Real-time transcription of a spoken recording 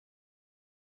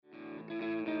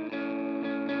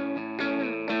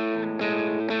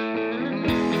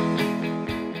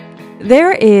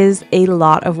There is a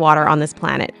lot of water on this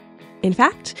planet. In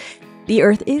fact, the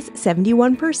Earth is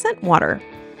 71% water.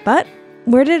 But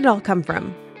where did it all come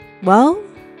from? Well,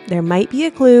 there might be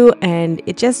a clue, and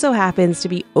it just so happens to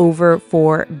be over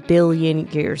 4 billion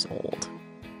years old.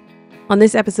 On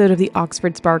this episode of the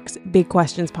Oxford Sparks Big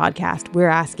Questions podcast, we're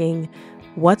asking,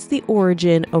 what's the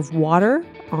origin of water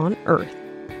on Earth?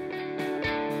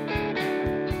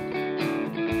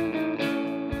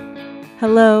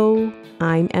 Hello,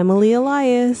 I'm Emily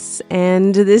Elias,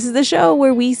 and this is the show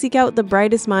where we seek out the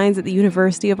brightest minds at the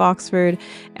University of Oxford,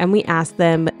 and we ask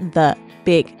them the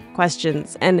big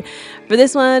questions. And for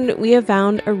this one, we have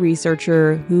found a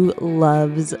researcher who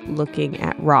loves looking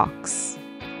at rocks.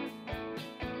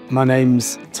 My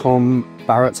name's Tom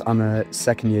Barrett. I'm a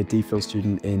second-year DPhil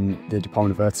student in the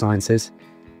Department of Earth Sciences.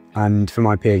 And for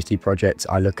my PhD project,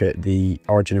 I look at the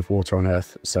origin of water on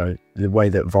Earth. So the way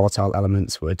that volatile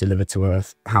elements were delivered to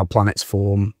Earth, how planets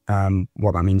form,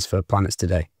 what that means for planets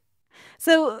today.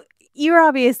 So you're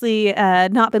obviously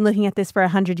not been looking at this for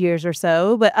 100 years or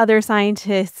so, but other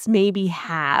scientists maybe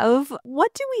have.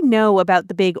 What do we know about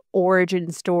the big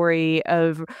origin story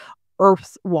of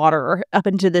Earth's water up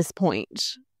until this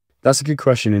point? That's a good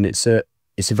question, and it's a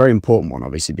very important one,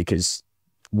 obviously, because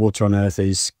water on Earth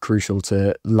is crucial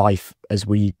to life as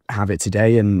we have it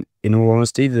today. And in all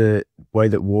honesty, the way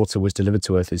that water was delivered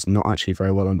to Earth is not actually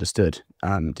very well understood,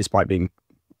 despite being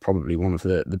probably one of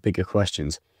the bigger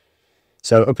questions.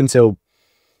 So up until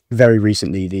very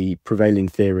recently, the prevailing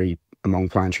theory among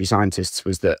planetary scientists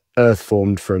was that Earth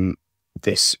formed from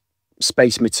this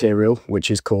space material, which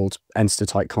is called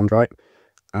enstatite chondrite,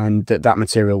 and that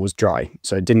material was dry.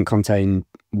 So it didn't contain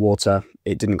water,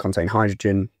 it didn't contain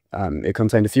hydrogen, it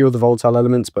contained a few other volatile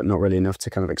elements, but not really enough to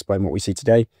kind of explain what we see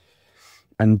today.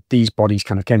 And these bodies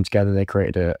kind of came together, they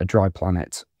created a dry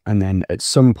planet. And then at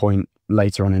some point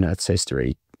later on in Earth's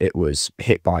history, it was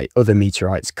hit by other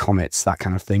meteorites, comets, that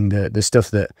kind of thing. The stuff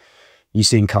that you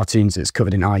see in cartoons that's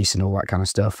covered in ice and all that kind of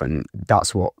stuff. And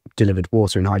that's what delivered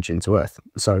water and hydrogen to Earth.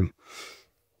 So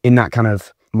in that kind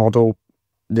of model,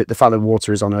 the fact that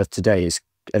water is on Earth today is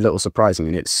a little surprising,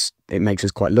 and it makes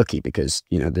us quite lucky because,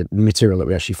 you know, the material that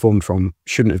we actually formed from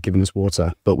shouldn't have given us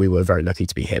water, but we were very lucky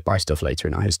to be hit by stuff later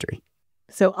in our history.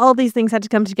 So all these things had to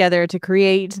come together to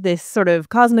create this sort of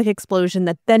cosmic explosion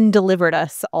that then delivered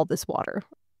us all this water.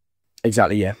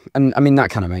 Exactly, yeah. And I mean, that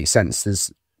kind of makes sense.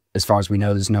 As far as we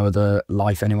know, there's no other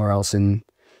life anywhere else in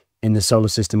the solar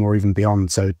system or even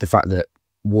beyond. So the fact that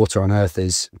water on Earth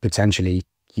is potentially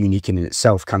unique in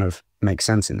itself kind of makes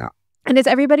sense in that. And does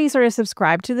everybody sort of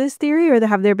subscribe to this theory, or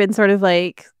have there been sort of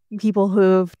like people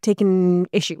who've taken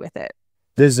issue with it?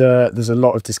 There's a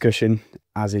lot of discussion,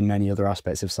 as in many other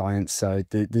aspects of science. So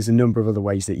there's a number of other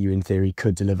ways that you, in theory,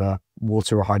 could deliver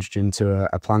water or hydrogen to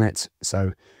a planet.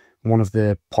 So one of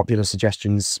the popular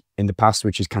suggestions in the past,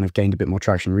 which has kind of gained a bit more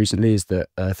traction recently, is that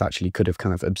Earth actually could have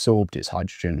kind of absorbed its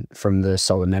hydrogen from the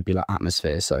solar nebula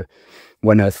atmosphere. So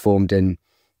when Earth formed in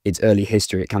its early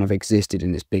history, it kind of existed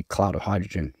in this big cloud of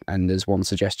hydrogen. And there's one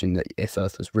suggestion that if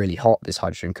Earth was really hot, this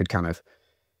hydrogen could kind of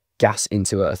gas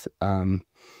into Earth.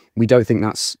 We don't think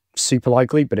that's super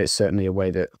likely, but it's certainly a way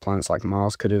that planets like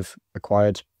Mars could have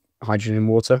acquired hydrogen and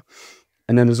water.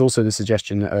 And then there's also the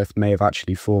suggestion that Earth may have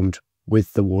actually formed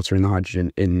with the water and the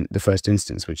hydrogen in the first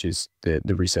instance, which is the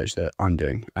research that I'm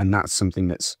doing. And that's something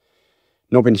that's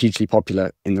not been hugely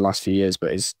popular in the last few years,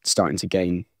 but is starting to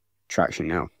gain traction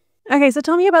now. Okay, so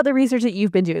tell me about the research that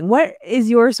you've been doing. What is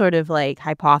your sort of like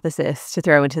hypothesis to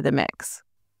throw into the mix?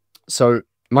 So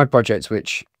my project,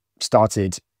 which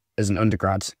started as an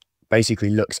undergrad, basically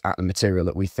looks at the material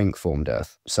that we think formed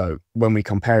Earth. So when we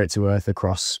compare it to Earth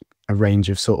across a range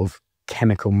of sort of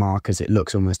chemical markers, it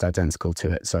looks almost identical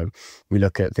to it. So we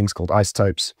look at things called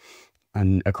isotopes,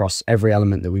 and across every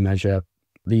element that we measure,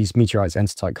 these meteorites,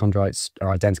 enstatite chondrites,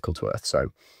 are identical to Earth. So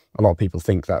a lot of people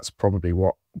think that's probably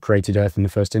what created Earth in the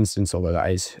first instance, although that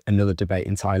is another debate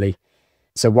entirely.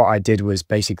 So what I did was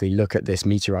basically look at this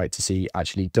meteorite to see,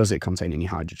 actually, does it contain any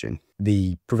hydrogen?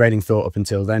 The prevailing thought up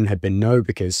until then had been no,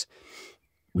 because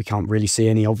we can't really see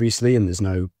any, obviously, and there's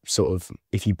no sort of,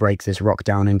 if you break this rock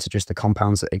down into just the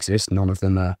compounds that exist, none of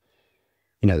them are,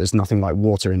 you know, there's nothing like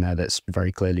water in there that's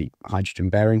very clearly hydrogen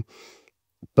bearing.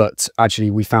 But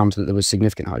actually, we found that there was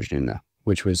significant hydrogen in there,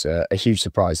 which was a huge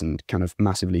surprise and kind of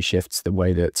massively shifts the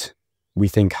way that we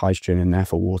think hydrogen and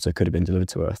therefore water could have been delivered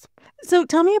to Earth. So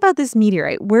tell me about this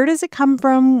meteorite. Where does it come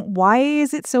from? Why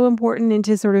is it so important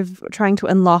into sort of trying to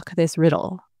unlock this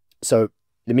riddle? So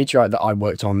the meteorite that I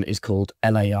worked on is called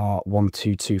LAR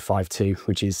 12252,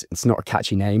 which is, it's not a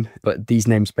catchy name, but these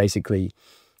names basically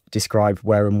describe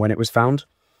where and when it was found.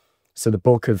 So the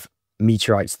bulk of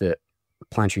meteorites that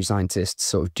planetary scientists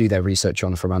sort of do their research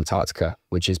on from Antarctica,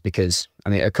 which is because, I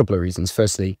mean, a couple of reasons.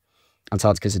 Firstly,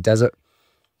 Antarctica is a desert.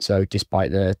 So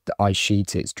despite the ice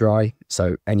sheet, it's dry.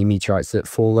 So any meteorites that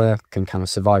fall there can kind of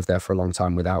survive there for a long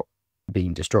time without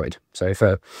being destroyed. So if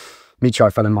a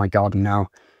meteorite fell in my garden now,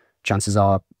 chances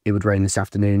are it would rain this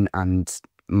afternoon and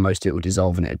most of it would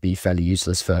dissolve and it'd be fairly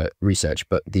useless for research.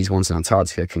 But these ones in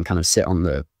Antarctica can kind of sit on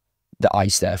the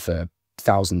ice there for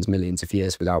thousands, millions of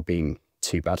years without being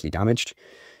too badly damaged.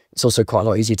 It's also quite a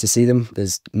lot easier to see them.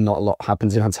 There's not a lot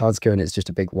happens in Antarctica and it's just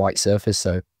a big white surface.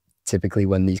 So typically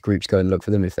when these groups go and look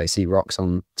for them, if they see rocks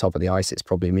on top of the ice, it's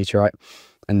probably a meteorite.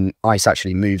 And ice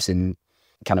actually moves in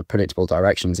kind of predictable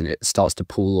directions and it starts to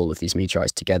pool all of these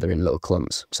meteorites together in little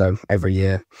clumps. So every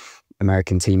year,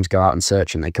 American teams go out and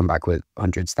search and they come back with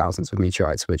hundreds, thousands of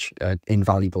meteorites, which are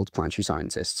invaluable to planetary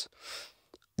scientists.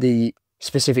 The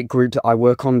specific group that I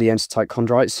work on, the entity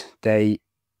chondrites,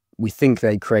 we think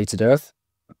they created Earth,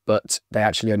 but they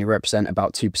actually only represent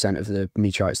about 2% of the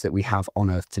meteorites that we have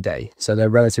on Earth today. So they're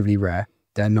relatively rare.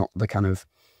 They're not the kind of,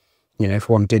 if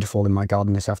one did fall in my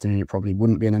garden this afternoon, it probably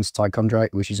wouldn't be an entity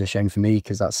chondrite, which is a shame for me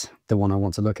because that's the one I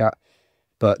want to look at.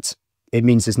 But it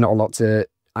means there's not a lot to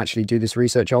actually do this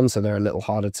research on, so they're a little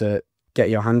harder to get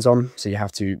your hands on. So you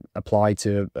have to apply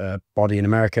to a body in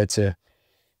America to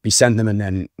be sent them, and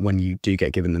then when you do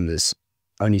get given them, there's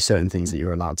only certain things that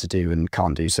you're allowed to do and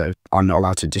can't do. So I'm not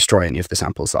allowed to destroy any of the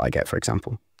samples that I get, for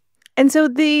example. And so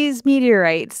these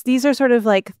meteorites, these are sort of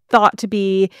like thought to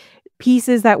be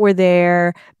pieces that were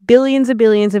there billions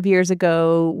of years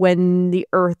ago when the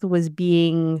Earth was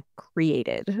being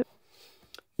created.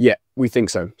 Yeah, we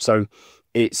think so. So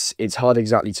it's hard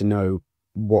exactly to know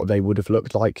what they would have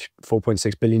looked like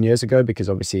 4.6 billion years ago, because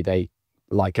obviously they,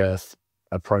 like Earth,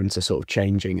 are prone to sort of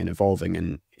changing and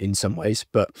evolving in some ways.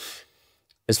 But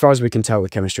as far as we can tell, the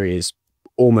chemistry is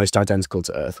almost identical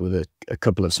to Earth with a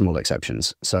couple of small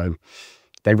exceptions. So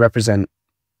they represent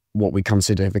what we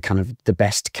consider the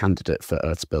best candidate for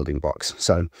Earth's building blocks.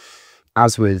 So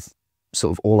as with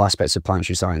sort of all aspects of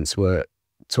planetary science, we're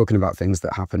talking about things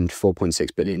that happened 4.6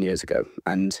 billion years ago.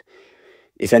 And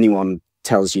if anyone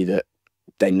tells you that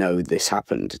they know this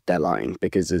happened, they're lying,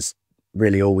 because there's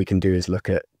really all we can do is look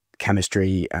at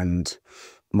chemistry and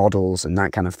models and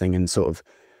that kind of thing and sort of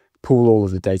pool all of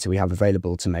the data we have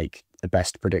available to make the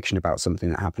best prediction about something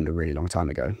that happened a really long time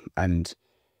ago. And,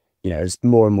 as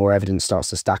more and more evidence starts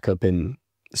to stack up in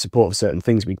support of certain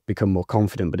things, we become more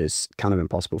confident, but it's kind of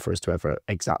impossible for us to ever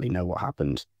exactly know what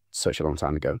happened such a long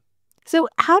time ago. So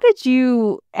how did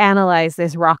you analyze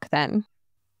this rock then?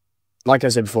 Like I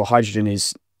said before, hydrogen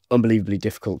is unbelievably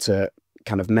difficult to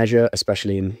kind of measure,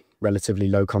 especially in relatively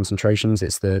low concentrations.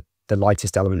 It's the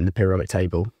lightest element in the periodic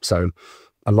table. So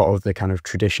a lot of the kind of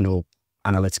traditional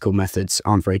analytical methods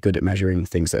aren't very good at measuring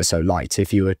things that are so light.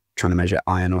 If you were trying to measure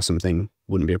iron or something,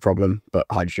 wouldn't be a problem, but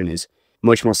hydrogen is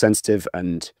much more sensitive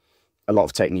and a lot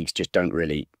of techniques just don't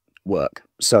really work.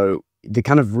 So the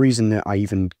kind of reason that I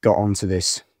even got onto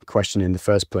this question in the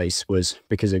first place was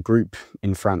because a group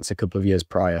in France a couple of years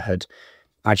prior had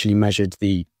actually measured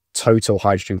the total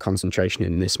hydrogen concentration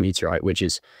in this meteorite, which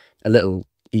is a little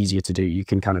easier to do. You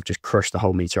can kind of just crush the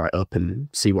whole meteorite up and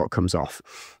see what comes off.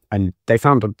 And they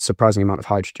found a surprising amount of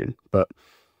hydrogen, but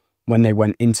when they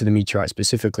went into the meteorite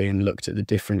specifically and looked at the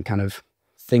different kind of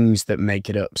things that make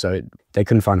it up, so they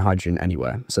couldn't find hydrogen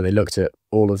anywhere. So they looked at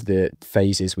all of the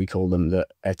phases, we call them, that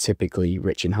are typically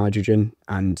rich in hydrogen,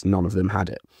 and none of them had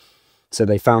it. So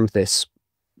they found this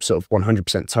sort of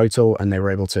 100% total, and they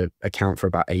were able to account for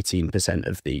about 18%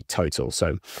 of the total.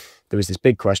 So there was this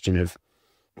big question of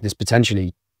this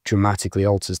potentially dramatically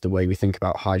alters the way we think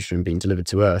about hydrogen being delivered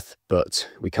to Earth, but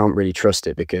we can't really trust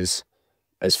it because,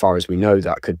 as far as we know,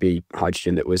 that could be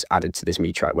hydrogen that was added to this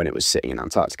meteorite when it was sitting in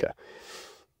Antarctica.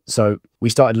 So we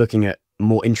started looking at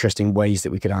more interesting ways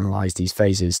that we could analyze these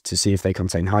phases to see if they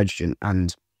contain hydrogen.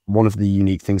 And one of the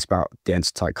unique things about the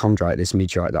entity chondrite, this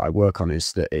meteorite that I work on,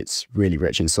 is that it's really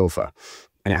rich in sulfur,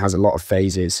 and it has a lot of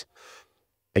phases.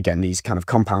 Again, these kind of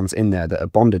compounds in there that are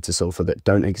bonded to sulfur that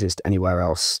don't exist anywhere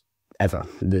else ever.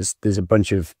 There's a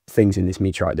bunch of things in this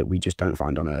meteorite that we just don't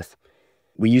find on Earth.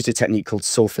 We used a technique called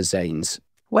sulfur zanes.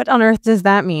 What on earth does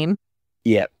that mean?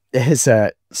 Yeah, there's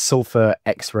a sulfur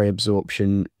X-ray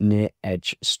absorption near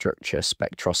edge structure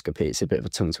spectroscopy. It's a bit of a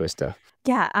tongue twister.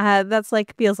 Yeah, that's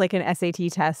feels like an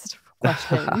SAT test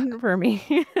question for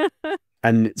me.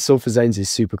 And sulfur zanes is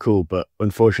super cool, but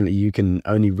unfortunately you can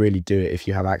only really do it if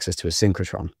you have access to a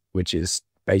synchrotron, which is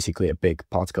basically a big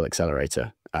particle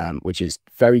accelerator, which is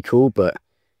very cool, but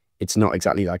it's not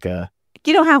exactly like a...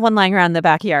 You don't have one lying around the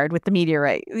backyard with the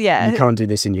meteorite. Yeah. You can't do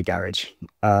this in your garage.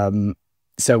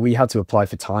 So we had to apply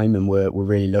for time, and we're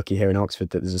really lucky here in Oxford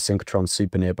that there's a synchrotron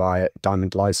super nearby at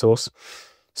Diamond Light Source.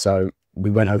 So we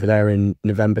went over there in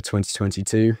November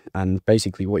 2022, and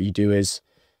basically what you do is,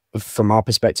 from our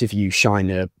perspective, you shine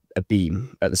a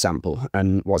beam at the sample,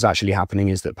 and what's actually happening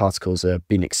is that particles are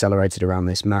being accelerated around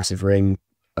this massive ring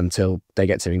until they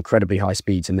get to incredibly high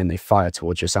speeds, and then they fire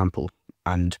towards your sample.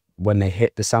 And when they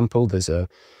hit the sample, there's a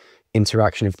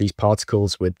interaction of these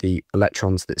particles with the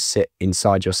electrons that sit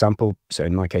inside your sample, so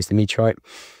in my case the meteorite,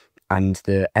 and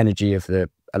the energy of the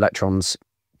electrons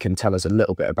can tell us a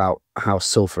little bit about how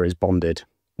sulfur is bonded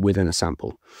within a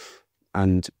sample.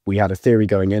 And we had a theory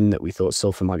going in that we thought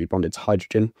sulfur might be bonded to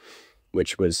hydrogen,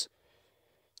 which was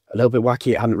a little bit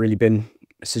wacky. It hadn't really been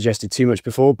suggested too much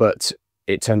before, but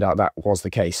it turned out that was the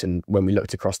case. And when we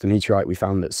looked across the meteorite, we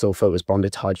found that sulfur was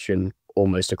bonded to hydrogen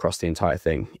almost across the entire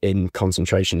thing in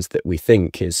concentrations that we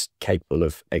think is capable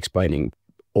of explaining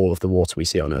all of the water we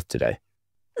see on Earth today.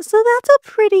 So that's a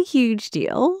pretty huge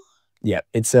deal. Yeah,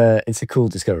 it's a cool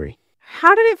discovery.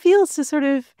 How did it feel to sort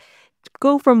of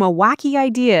go from a wacky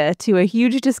idea to a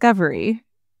huge discovery?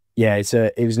 Yeah,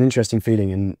 it was an interesting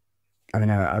feeling, and I mean,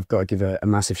 I've got to give a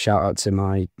massive shout out to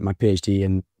my PhD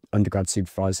and undergrad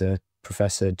supervisor,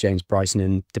 Professor James Bryson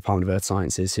in Department of Earth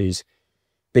Sciences, who's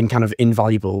been kind of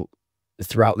invaluable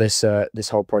throughout this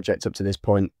whole project up to this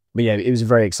point. But yeah, it was a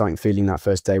very exciting feeling that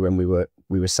first day when we were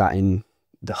sat in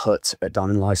the hut at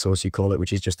Diamond Light Source, you call it,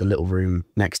 which is just a little room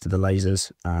next to the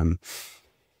lasers.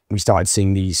 We started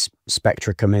seeing these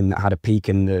spectra come in that had a peak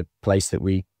in the place that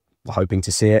we were hoping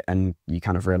to see it, and you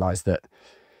kind of realize that,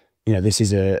 you know, this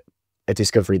is a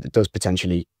discovery that does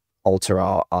potentially alter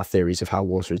our theories of how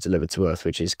water is delivered to Earth,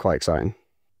 which is quite exciting.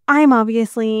 I'm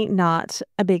obviously not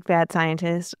a big bad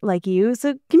scientist like you,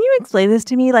 so can you explain this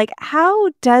to me? Like, how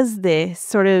does this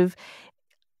sort of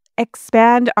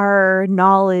expand our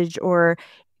knowledge or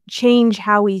change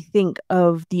how we think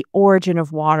of the origin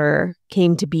of water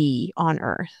came to be on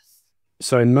Earth?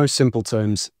 So in most simple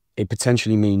terms, it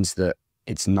potentially means that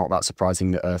it's not that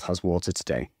surprising that Earth has water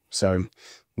today. So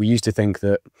we used to think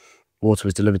that water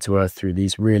was delivered to Earth through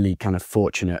these really kind of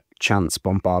fortunate chance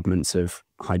bombardments of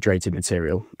hydrated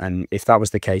material. And if that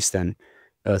was the case, then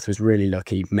Earth was really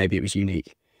lucky. Maybe it was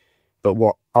unique. But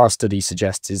what our study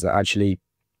suggests is that actually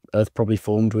Earth probably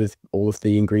formed with all of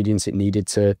the ingredients it needed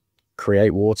to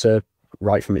create water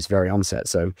right from its very onset.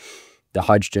 So the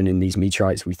hydrogen in these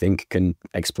meteorites, we think, can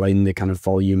explain the kind of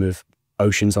volume of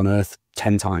oceans on Earth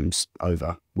 10 times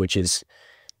over, which is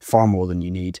far more than you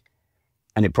need.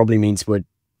 And it probably means we're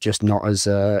just not as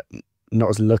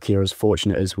lucky or as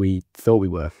fortunate as we thought we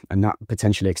were. And that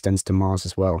potentially extends to Mars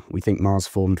as well. We think Mars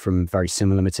formed from very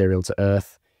similar material to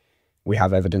Earth. We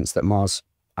have evidence that Mars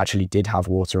actually did have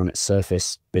water on its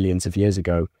surface billions of years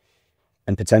ago.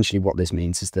 And potentially what this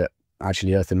means is that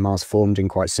actually Earth and Mars formed in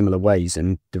quite similar ways.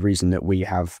 And the reason that we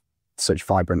have such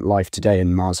vibrant life today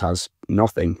and Mars has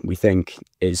nothing, we think,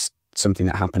 is something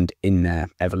that happened in their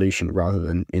evolution rather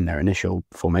than in their initial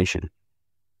formation.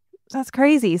 That's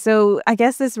crazy. So I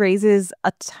guess this raises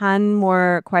a ton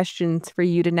more questions for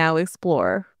you to now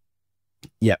explore.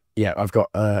 Yeah. I've got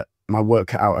my work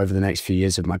cut out over the next few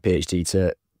years of my PhD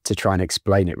to try and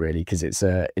explain it, really, because it's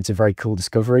a very cool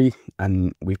discovery,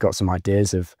 and we've got some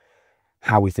ideas of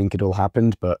how we think it all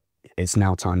happened, but it's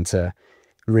now time to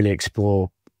really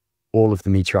explore all of the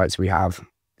meteorites we have,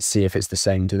 see if it's the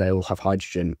same. Do they all have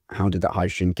hydrogen? How did that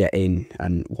hydrogen get in?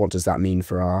 And what does that mean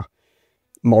for our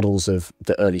models of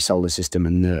the early solar system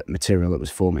and the material that was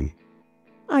forming?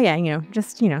 Oh yeah,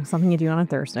 just, something you do on a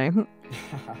Thursday.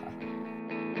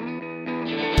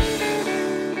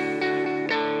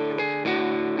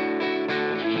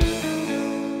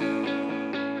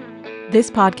 This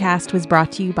podcast was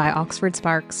brought to you by Oxford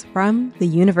Sparks from the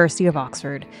University of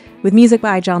Oxford, with music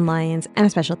by John Lyons and a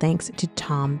special thanks to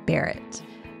Tom Barrett.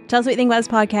 Tell us what you think about this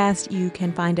podcast. You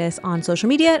can find us on social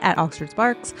media at Oxford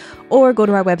Sparks, or go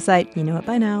to our website, you know it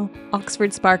by now,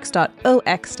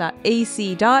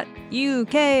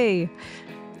 oxfordsparks.ox.ac.uk.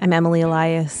 I'm Emily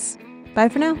Elias. Bye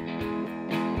for now.